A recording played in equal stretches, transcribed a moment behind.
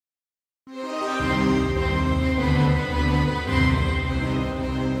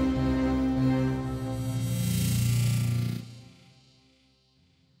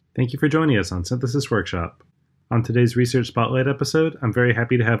Thank you for joining us on Synthesis Workshop. On today's Research Spotlight episode, I'm very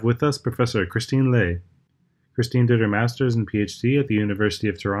happy to have with us Professor Christine Lay. Christine did her master's and PhD at the University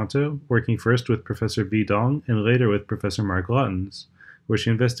of Toronto, working first with Professor V. Dong and later with Professor Mark Lautens, where she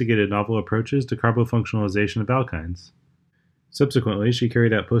investigated novel approaches to carbofunctionalization of alkynes. Subsequently, she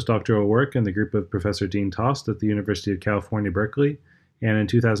carried out postdoctoral work in the group of Professor Dean Tost at the University of California, Berkeley, and in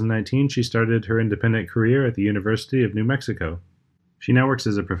 2019 she started her independent career at the University of New Mexico. She now works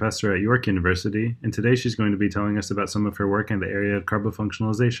as a professor at York University, and today she's going to be telling us about some of her work in the area of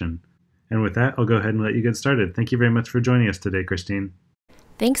carbofunctionalization. And with that, I'll go ahead and let you get started. Thank you very much for joining us today, Christine.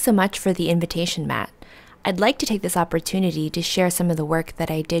 Thanks so much for the invitation, Matt. I'd like to take this opportunity to share some of the work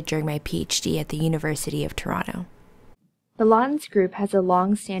that I did during my PhD at the University of Toronto. The Lautens group has a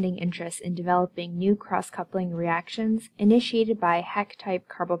long-standing interest in developing new cross-coupling reactions initiated by Heck-type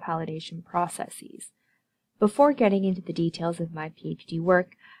carbohalogenation processes. Before getting into the details of my PhD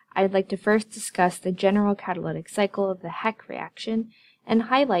work, I'd like to first discuss the general catalytic cycle of the Heck reaction and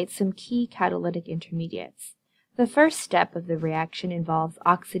highlight some key catalytic intermediates. The first step of the reaction involves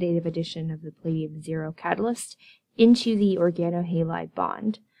oxidative addition of the palladium-0 catalyst into the organohalide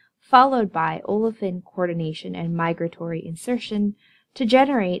bond, followed by olefin coordination and migratory insertion to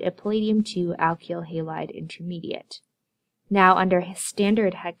generate a palladium-2 alkyl halide intermediate. Now, under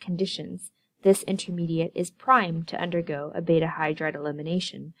standard Heck conditions, this intermediate is primed to undergo a beta hydride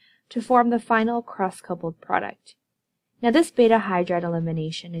elimination to form the final cross-coupled product. Now, this beta hydride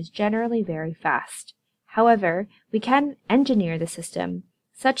elimination is generally very fast. However, we can engineer the system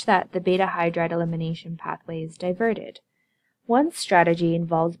such that the beta hydride elimination pathway is diverted. One strategy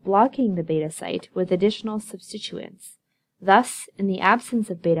involves blocking the beta site with additional substituents. Thus, in the absence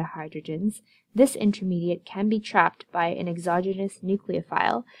of beta hydrogens, this intermediate can be trapped by an exogenous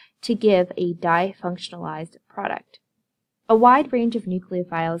nucleophile to give a difunctionalized product. A wide range of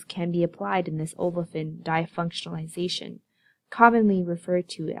nucleophiles can be applied in this olefin difunctionalization, commonly referred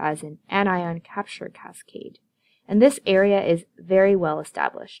to as an anion capture cascade, and this area is very well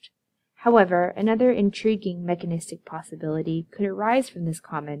established. However, another intriguing mechanistic possibility could arise from this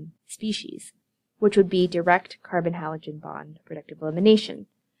common species, which would be direct carbon-halogen bond reductive elimination.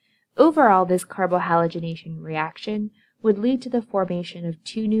 Overall, this carbohalogenation reaction would lead to the formation of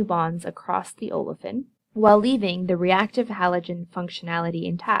two new bonds across the olefin, while leaving the reactive halogen functionality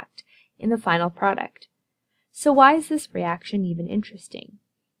intact in the final product. So why is this reaction even interesting?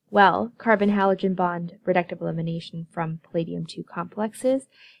 Well, carbon-halogen bond reductive elimination from palladium-2 complexes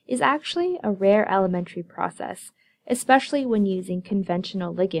is actually a rare elementary process, especially when using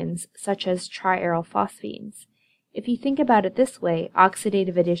conventional ligands such as triaryl phosphines. If you think about it this way,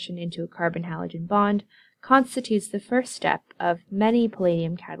 oxidative addition into a carbon-halogen bond constitutes the first step of many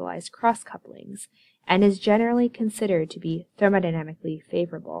palladium-catalyzed cross-couplings and is generally considered to be thermodynamically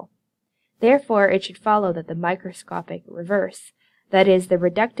favorable. Therefore, it should follow that the microscopic reverse, that is, the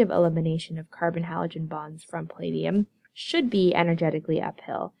reductive elimination of carbon-halogen bonds from palladium, should be energetically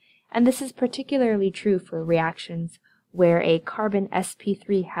uphill, and this is particularly true for reactions where a carbon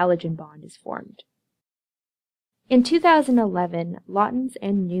sp3 halogen bond is formed. In 2011, Lautens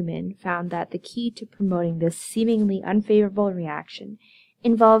and Newman found that the key to promoting this seemingly unfavorable reaction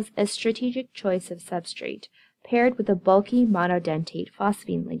involves a strategic choice of substrate paired with a bulky monodentate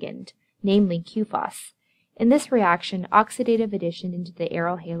phosphine ligand, namely QPhos. In this reaction, oxidative addition into the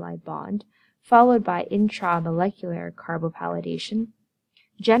aryl halide bond, followed by intramolecular carbopalladation,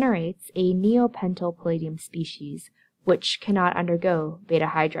 generates a neopentyl palladium species which cannot undergo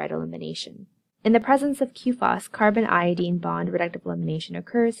beta hydride elimination. In the presence of QPhos, carbon-iodine bond reductive elimination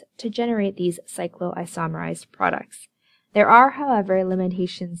occurs to generate these cycloisomerized products. There are, however,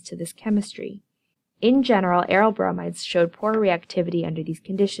 limitations to this chemistry. In general, aryl bromides showed poor reactivity under these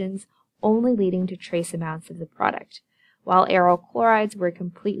conditions, only leading to trace amounts of the product, while aryl chlorides were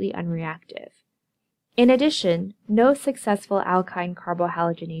completely unreactive. In addition, no successful alkyne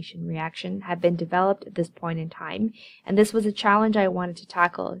carbohalogenation reaction had been developed at this point in time, and this was a challenge I wanted to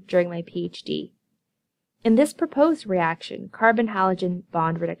tackle during my PhD. In this proposed reaction, carbon-halogen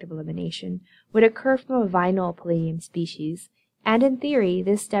bond reductive elimination would occur from a vinyl palladium species, and in theory,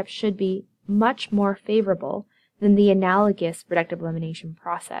 this step should be much more favorable than the analogous reductive elimination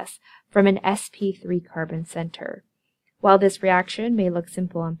process from an sp3 carbon center. While this reaction may look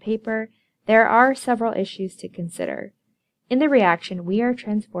simple on paper, there are several issues to consider. In the reaction, we are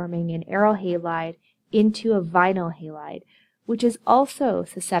transforming an aryl halide into a vinyl halide, which is also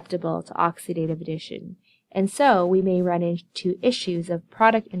susceptible to oxidative addition, and so we may run into issues of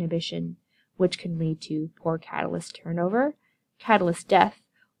product inhibition, which can lead to poor catalyst turnover, catalyst death,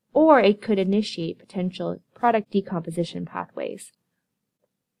 or it could initiate potential product decomposition pathways.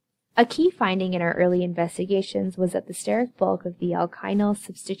 A key finding in our early investigations was that the steric bulk of the alkynyl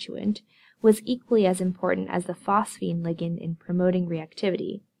substituent was equally as important as the phosphine ligand in promoting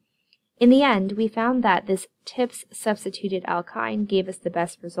reactivity. In the end, we found that this TIPS substituted alkyne gave us the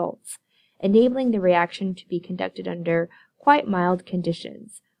best results, enabling the reaction to be conducted under quite mild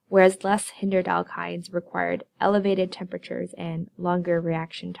conditions, whereas less hindered alkynes required elevated temperatures and longer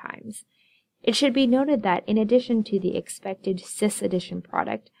reaction times. It should be noted that in addition to the expected cis addition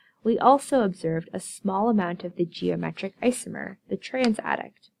product, we also observed a small amount of the geometric isomer, the trans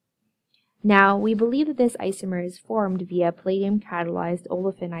adduct. Now, we believe that this isomer is formed via palladium-catalyzed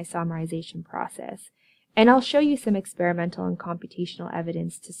olefin isomerization process, and I'll show you some experimental and computational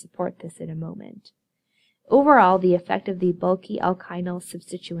evidence to support this in a moment. Overall, the effect of the bulky alkynyl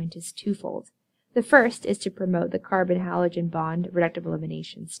substituent is twofold. The first is to promote the carbon-halogen bond reductive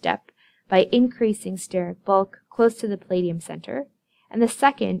elimination step by increasing steric bulk close to the palladium center, and the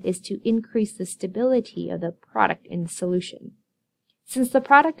second is to increase the stability of the product in the solution. Since the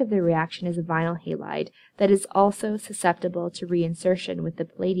product of the reaction is a vinyl halide that is also susceptible to reinsertion with the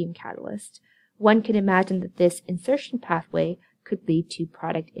palladium catalyst, one can imagine that this insertion pathway could lead to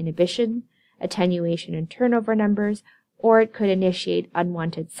product inhibition, attenuation in turnover numbers, or it could initiate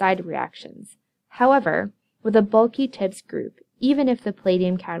unwanted side reactions. However, with a bulky TIPS group, even if the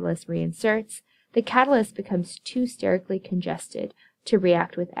palladium catalyst reinserts, the catalyst becomes too sterically congested to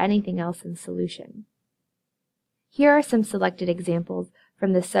react with anything else in solution. Here are some selected examples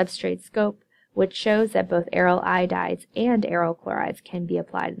from the substrate scope, which shows that both aryl iodides and aryl chlorides can be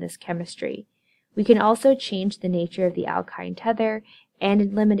applied in this chemistry. We can also change the nature of the alkyne tether and,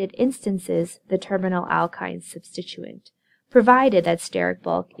 in limited instances, the terminal alkyne substituent, provided that steric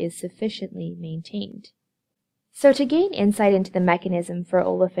bulk is sufficiently maintained. So to gain insight into the mechanism for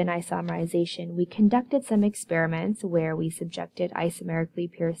olefin isomerization, we conducted some experiments where we subjected isomerically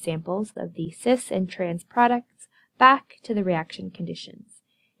pure samples of the cis and trans products back to the reaction conditions.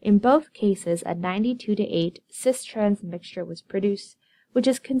 In both cases, a 92:8 cis-trans mixture was produced, which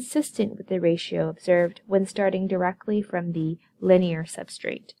is consistent with the ratio observed when starting directly from the linear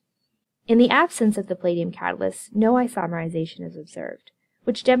substrate. In the absence of the palladium catalyst, no isomerization is observed,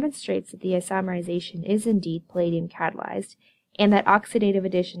 which demonstrates that the isomerization is indeed palladium catalyzed and that oxidative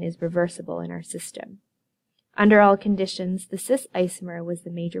addition is reversible in our system. Under all conditions, the cis isomer was the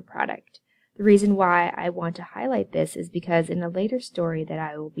major product. The reason why I want to highlight this is because in a later story that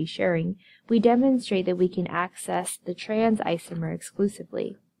I will be sharing, we demonstrate that we can access the trans isomer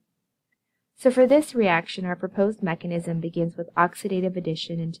exclusively. So for this reaction, our proposed mechanism begins with oxidative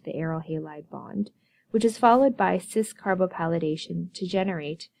addition into the aryl halide bond, which is followed by cis-carbopalladation to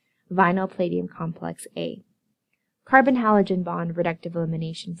generate vinyl palladium complex A. Carbon-halogen bond reductive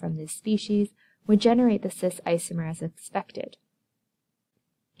elimination from this species would generate the cis isomer as expected.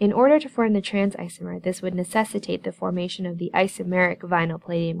 In order to form the trans isomer, this would necessitate the formation of the isomeric vinyl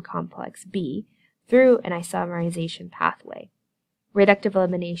palladium complex B through an isomerization pathway. Reductive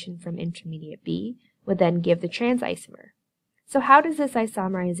elimination from intermediate B would then give the trans isomer. So how does this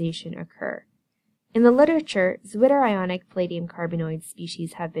isomerization occur? In the literature, zwitterionic palladium carbenoid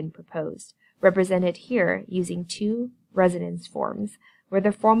species have been proposed, represented here using two resonance forms, where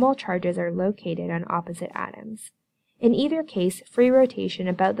the formal charges are located on opposite atoms. In either case, free rotation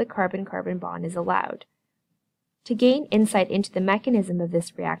about the carbon-carbon bond is allowed. To gain insight into the mechanism of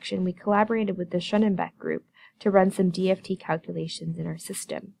this reaction, we collaborated with the Schoenebeck group to run some DFT calculations in our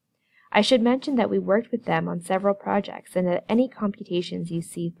system. I should mention that we worked with them on several projects and that any computations you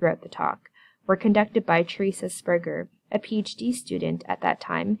see throughout the talk were conducted by Teresa Sperger, a PhD student at that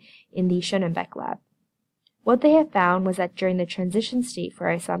time in the Schoenebeck lab. What they have found was that during the transition state for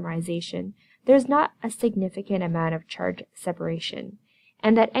isomerization, there is not a significant amount of charge separation,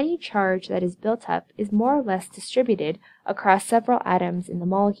 and that any charge that is built up is more or less distributed across several atoms in the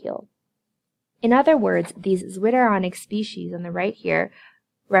molecule. In other words, these zwitterionic species on the right here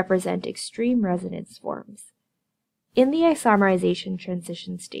represent extreme resonance forms. In the isomerization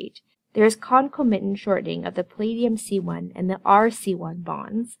transition state, there is concomitant shortening of the palladium C1 and the RC1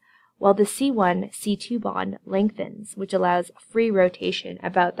 bonds, while the C1-C2 bond lengthens, which allows free rotation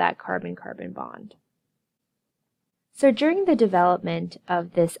about that carbon-carbon bond. So during the development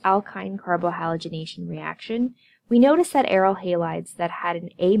of this alkyne carbohalogenation reaction, we noticed that aryl halides that had an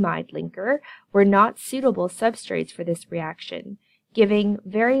amide linker were not suitable substrates for this reaction, giving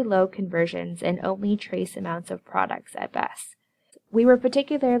very low conversions and only trace amounts of products at best. We were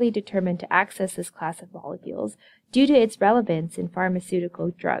particularly determined to access this class of molecules due to its relevance in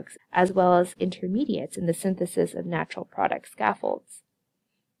pharmaceutical drugs, as well as intermediates in the synthesis of natural product scaffolds.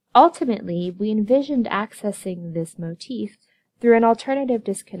 Ultimately, we envisioned accessing this motif through an alternative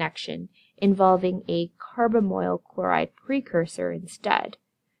disconnection involving a carbomoyl chloride precursor instead.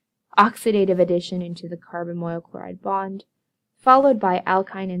 Oxidative addition into the carbomoyl chloride bond, followed by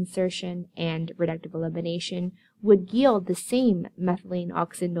alkyne insertion and reductive elimination, would yield the same methylene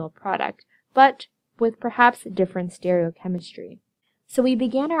oxindole product, but with perhaps different stereochemistry. So we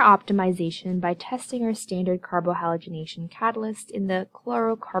began our optimization by testing our standard carbohalogenation catalyst in the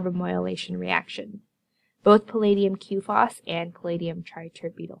chlorocarbomoylation reaction. Both palladium QPhos and palladium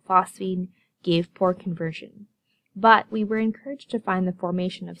triterbutyl gave poor conversion, but we were encouraged to find the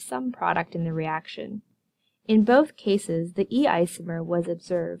formation of some product in the reaction. In both cases, the E isomer was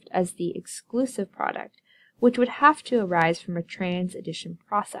observed as the exclusive product, which would have to arise from a trans addition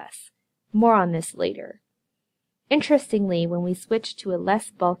process. More on this later. Interestingly, when we switched to a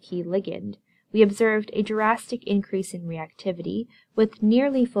less bulky ligand, we observed a drastic increase in reactivity with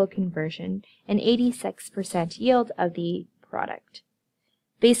nearly full conversion and 86% yield of the product.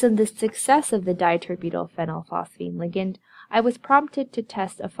 Based on the success of the diterbutyl phenylphosphine ligand, I was prompted to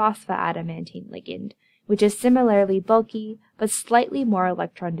test a phosphoadamantane ligand, which is similarly bulky but slightly more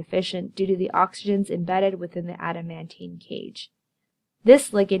electron deficient due to the oxygens embedded within the adamantane cage.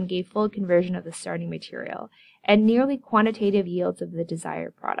 This ligand gave full conversion of the starting material and nearly quantitative yields of the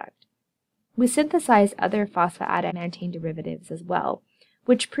desired product. We synthesized other phosphoadamantane derivatives as well,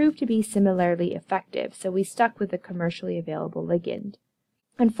 which proved to be similarly effective, so we stuck with the commercially available ligand.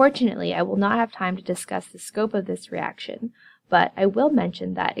 Unfortunately, I will not have time to discuss the scope of this reaction, but I will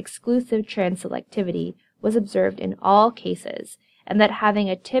mention that exclusive trans-selectivity was observed in all cases, and that having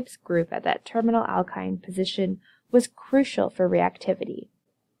a TIPS group at that terminal alkyne position was crucial for reactivity.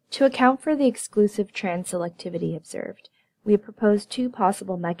 To account for the exclusive trans-selectivity observed, we have proposed two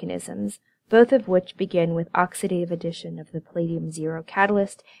possible mechanisms, both of which begin with oxidative addition of the palladium-0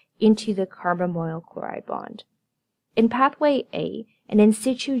 catalyst into the carbomoyl chloride bond. In pathway A, an in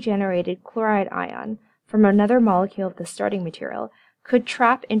situ generated chloride ion from another molecule of the starting material could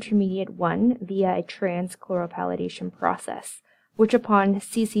trap intermediate 1 via a trans-chloropalladation process, which upon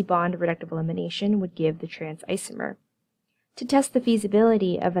CC bond reductive elimination would give the trans isomer. To test the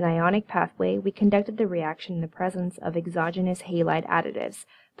feasibility of an ionic pathway, we conducted the reaction in the presence of exogenous halide additives,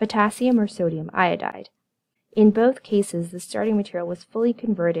 potassium or sodium iodide. In both cases, the starting material was fully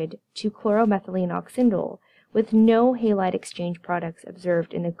converted to chloromethylene oxindole, with no halide exchange products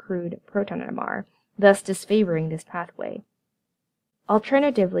observed in the crude proton NMR, thus disfavoring this pathway.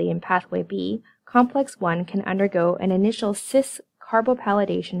 Alternatively, in pathway B, complex 1 can undergo an initial cis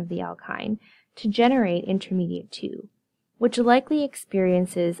carbopalladation of the alkyne to generate intermediate 2, which likely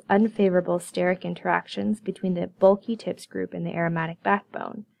experiences unfavorable steric interactions between the bulky TIPS group and the aromatic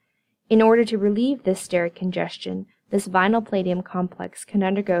backbone. In order to relieve this steric congestion, this vinyl palladium complex can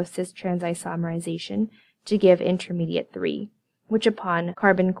undergo cis-trans isomerization to give intermediate 3, which upon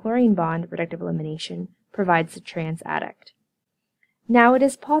carbon-chlorine bond reductive elimination provides the trans adduct. Now it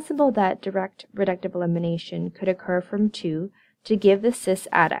is possible that direct reductive elimination could occur from 2 to give the cis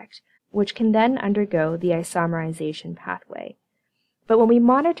adduct, which can then undergo the isomerization pathway. But when we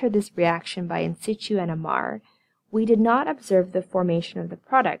monitored this reaction by in situ NMR, we did not observe the formation of the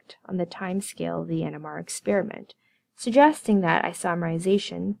product on the time scale of the NMR experiment, suggesting that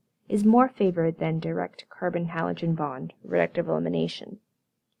isomerization is more favored than direct carbon-halogen bond reductive elimination.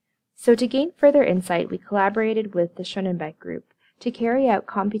 So to gain further insight, we collaborated with the Schoenebeck group to carry out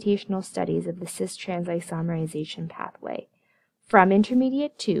computational studies of the cis-trans isomerization pathway. From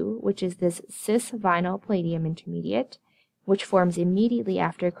intermediate 2, which is this cis-vinyl palladium intermediate, which forms immediately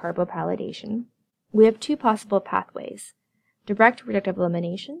after carbopalladation, we have two possible pathways: direct reductive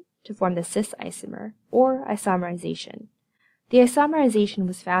elimination to form the cis isomer, or isomerization. The isomerization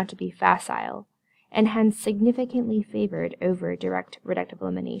was found to be facile, and hence significantly favored over direct reductive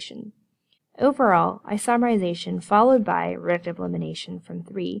elimination. Overall, isomerization followed by reductive elimination from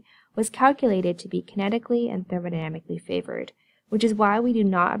 3 was calculated to be kinetically and thermodynamically favored, which is why we do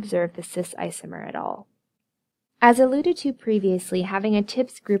not observe the cis isomer at all. As alluded to previously, having a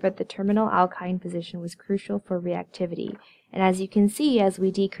TIPS group at the terminal alkyne position was crucial for reactivity, and as you can see, as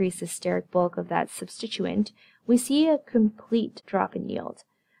we decrease the steric bulk of that substituent, we see a complete drop in yield.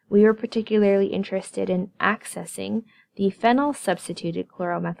 We were particularly interested in accessing the phenyl-substituted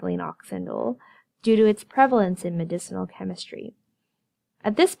chloromethylene oxindole due to its prevalence in medicinal chemistry.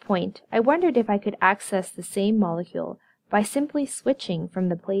 At this point, I wondered if I could access the same molecule by simply switching from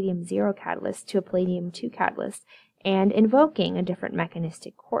the palladium-0 catalyst to a palladium-2 catalyst and invoking a different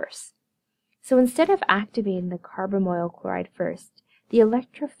mechanistic course. So instead of activating the carbomoyl chloride first, the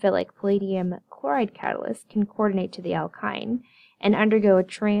electrophilic palladium chloride catalyst can coordinate to the alkyne and undergo a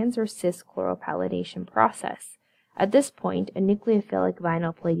trans or cis chloropalladation process, At this point, a nucleophilic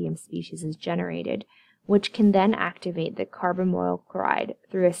vinyl palladium species is generated, which can then activate the carbomoyl chloride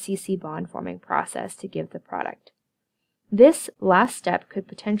through a C-C bond forming process to give the product. This last step could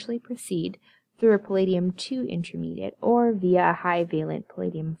potentially proceed through a palladium-2 intermediate or via a high-valent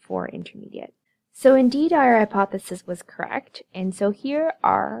palladium-4 intermediate. So indeed our hypothesis was correct, and so here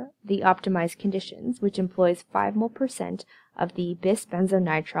are the optimized conditions, which employs 5 mol% of the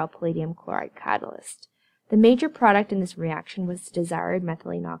bis-benzonitrile palladium chloride catalyst. The major product in this reaction was desired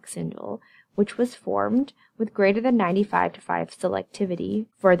methylene oxindole, which was formed with greater than 95:5 selectivity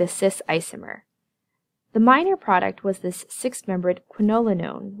for the cis isomer. The minor product was this 6-membered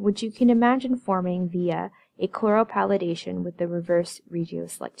quinolinone, which you can imagine forming via a chloropalladation with the reverse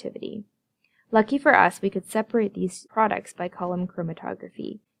regioselectivity. Lucky for us, we could separate these products by column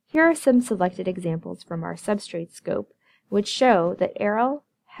chromatography. Here are some selected examples from our substrate scope, which show that aryl,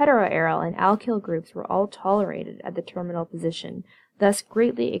 heteroaryl, and alkyl groups were all tolerated at the terminal position, thus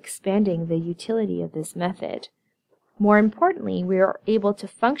greatly expanding the utility of this method. More importantly, we are able to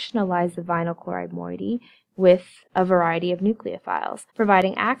functionalize the vinyl chloride moiety with a variety of nucleophiles,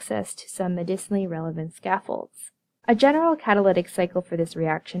 providing access to some medicinally relevant scaffolds. A general catalytic cycle for this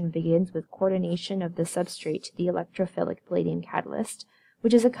reaction begins with coordination of the substrate to the electrophilic palladium catalyst,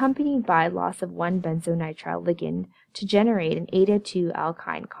 which is accompanied by loss of one benzonitrile ligand to generate an eta-2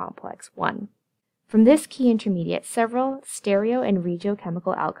 alkyne complex 1. From this key intermediate, several stereo and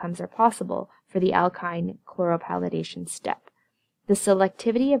regiochemical outcomes are possible for the alkyne chloropalladation step, the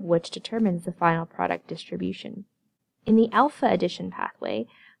selectivity of which determines the final product distribution. In the alpha addition pathway,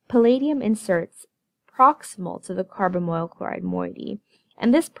 palladium inserts proximal to the carbomoyl chloride moiety,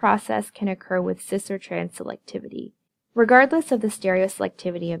 and this process can occur with cis or trans selectivity. Regardless of the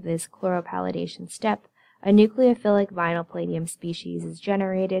stereoselectivity of this chloropalladation step, a nucleophilic vinyl palladium species is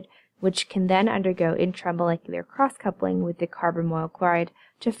generated, which can then undergo intramolecular cross-coupling with the carbomoyl chloride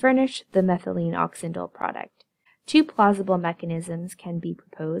to furnish the methylene oxindole product. 2 plausible mechanisms can be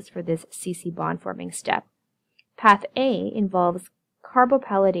proposed for this C-C bond-forming step. Path A involves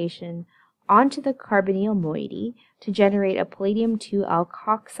carbopalladation onto the carbonyl moiety to generate a palladium-2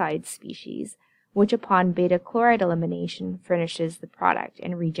 alkoxide species, which upon beta chloride elimination furnishes the product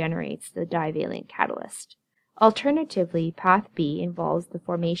and regenerates the divalent catalyst. Alternatively, path B involves the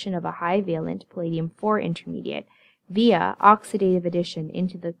formation of a high-valent palladium-4 intermediate via oxidative addition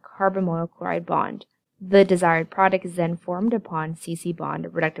into the carbomoyl chloride bond. The desired product is then formed upon C-C bond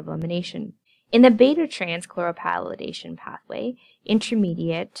reductive elimination. In the beta-trans chloropalladation pathway,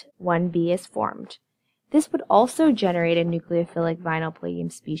 intermediate 1B is formed. This would also generate a nucleophilic vinyl palladium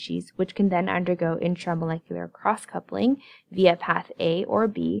species, which can then undergo intramolecular cross-coupling via path A or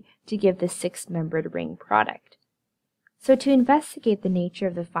B to give the 6-membered ring product. So to investigate the nature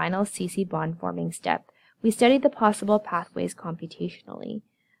of the final C-C bond-forming step, we studied the possible pathways computationally.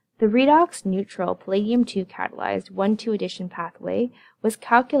 The redox-neutral palladium-2 catalyzed 1,2 addition pathway was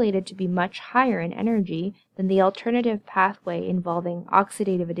calculated to be much higher in energy than the alternative pathway involving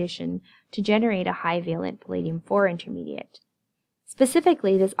oxidative addition to generate a high-valent palladium-4 intermediate.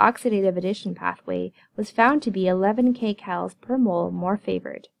 Specifically, this oxidative addition pathway was found to be 11 kcals per mole more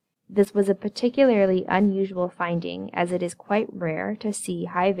favored. This was a particularly unusual finding, as it is quite rare to see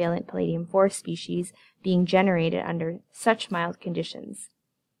high-valent palladium-4 species being generated under such mild conditions.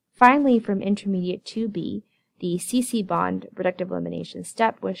 Finally, from intermediate 2B, the C-C bond reductive elimination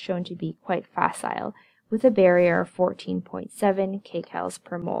step was shown to be quite facile, with a barrier of 14.7 kcals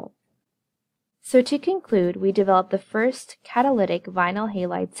per mole. So to conclude, we developed the first catalytic vinyl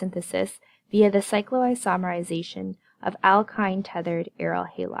halide synthesis via the cycloisomerization of alkyne-tethered aryl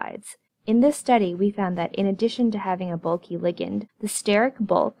halides. In this study, we found that in addition to having a bulky ligand, the steric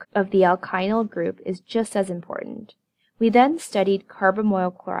bulk of the alkynyl group is just as important. We then studied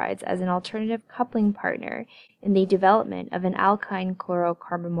carbomoyl chlorides as an alternative coupling partner in the development of an alkyne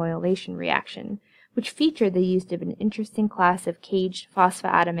chlorocarbomoylation reaction, which featured the use of an interesting class of caged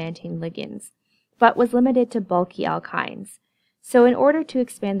phosphoadamantane ligands, but was limited to bulky alkynes. So in order to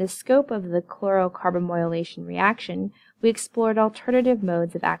expand the scope of the chlorocarbomoylation reaction, we explored alternative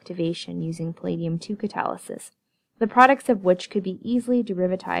modes of activation using palladium-2 catalysis, the products of which could be easily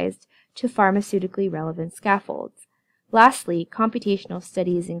derivatized to pharmaceutically relevant scaffolds. Lastly, computational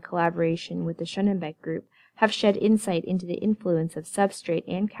studies in collaboration with the Schoenebeck group have shed insight into the influence of substrate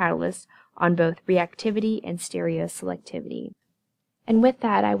and catalyst on both reactivity and stereoselectivity. And with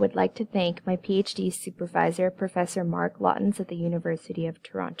that, I would like to thank my PhD supervisor, Professor Mark Lautens at the University of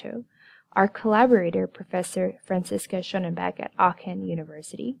Toronto, our collaborator, Professor Franziska Schoenebeck at Aachen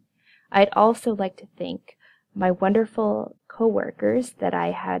University. I'd also like to thank my wonderful co-workers that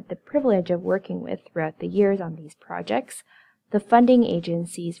I had the privilege of working with throughout the years on these projects, the funding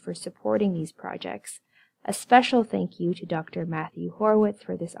agencies for supporting these projects. A special thank you to Dr. Matthew Horowitz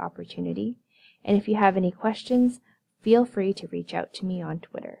for this opportunity, and if you have any questions, feel free to reach out to me on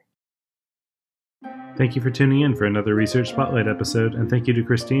Twitter. Thank you for tuning in for another Research Spotlight episode, and thank you to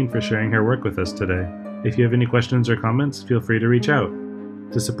Christine for sharing her work with us today. If you have any questions or comments, feel free to reach out.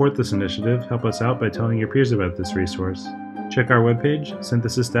 To support this initiative, help us out by telling your peers about this resource. Check our webpage,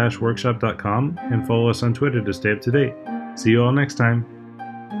 synthesis-workshop.com, and follow us on Twitter to stay up to date. See you all next time.